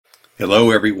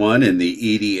Hello everyone in the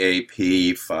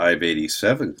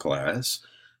EDAP587 class,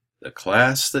 the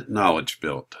class that knowledge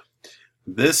built.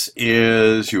 This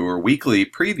is your weekly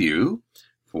preview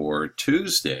for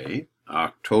Tuesday,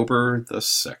 October the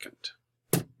 2nd.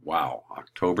 Wow,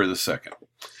 October the 2nd.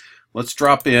 Let's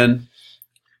drop in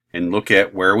and look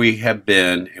at where we have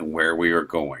been and where we are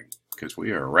going, because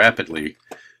we are rapidly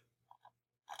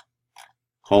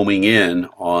homing in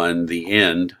on the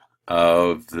end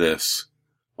of this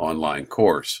online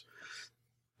course.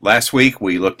 Last week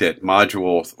we looked at last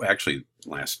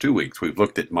 2 weeks we've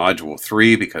looked at module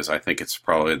 3 because I think it's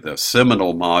probably the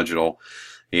seminal module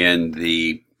in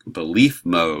the belief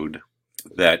mode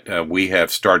that we have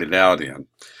started out in.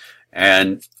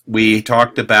 And we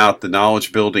talked about the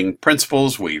knowledge building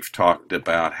principles. We've talked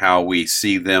about how we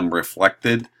see them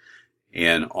reflected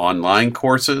in online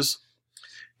courses.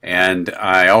 And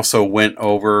I also went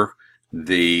over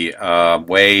the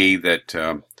way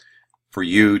that for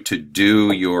you to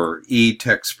do your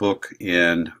e-textbook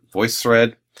in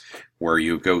VoiceThread, where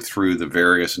you go through the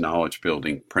various knowledge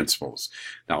building principles.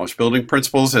 Knowledge building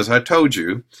principles, as I told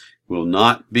you, will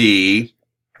not be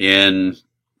in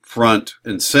front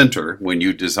and center when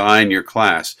you design your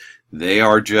class. They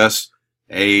are just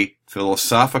a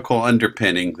philosophical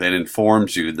underpinning that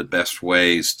informs you the best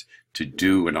ways to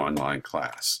do an online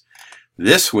class.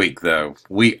 This week, though,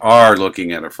 we are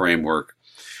looking at a framework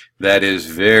that is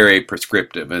very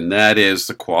prescriptive, and that is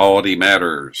the Quality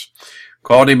Matters.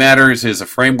 Quality Matters is a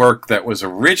framework that was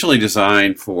originally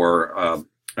designed for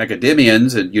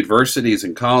academians at universities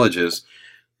and colleges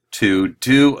to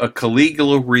do a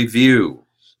collegial review.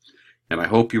 And I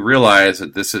hope you realize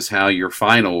that this is how your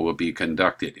final will be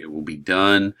conducted. It will be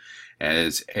done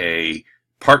as a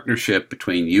partnership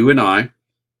between you and I.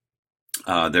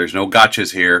 There's no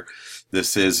gotchas here.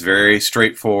 This is very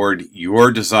straightforward.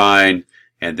 Your design,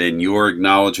 and then you're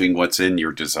acknowledging what's in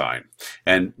your design.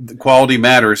 And the Quality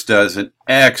Matters does an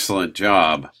excellent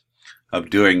job of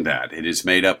doing that. It is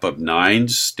made up of 9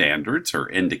 standards or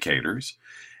indicators,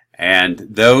 and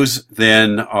those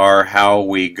then are how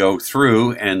we go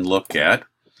through and look at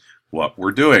what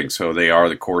we're doing. So they are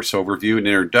the course overview and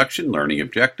introduction, learning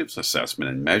objectives, assessment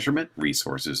and measurement,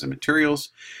 resources and materials,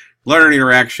 learner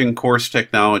interaction, course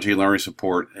technology, learner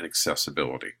support, and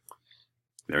accessibility.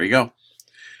 There you go.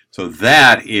 So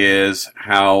that is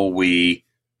how we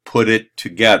put it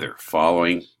together,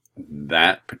 following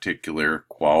that particular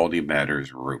Quality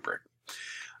Matters rubric.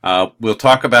 We'll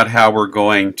talk about how we're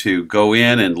going to go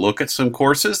in and look at some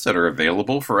courses that are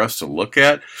available for us to look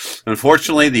at.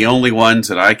 Unfortunately, the only ones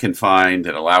that I can find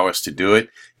that allow us to do it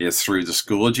is through the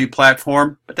Schoology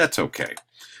platform, but that's okay.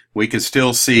 We can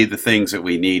still see the things that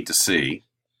we need to see,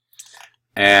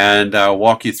 and I'll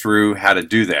walk you through how to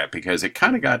do that, because it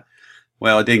kind of got,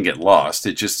 well, it didn't get lost.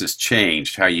 It just has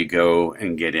changed how you go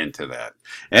and get into that.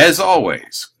 As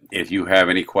always, if you have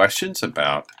any questions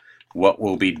about what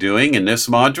we'll be doing in this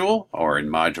module or in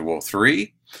module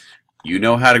 3, you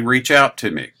know how to reach out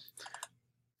to me.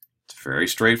 It's very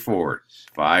straightforward.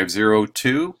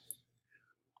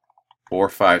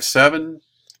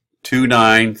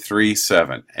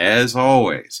 502-457-2937. As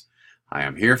always, I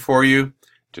am here for you.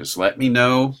 Just let me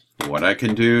know what I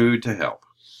can do to help.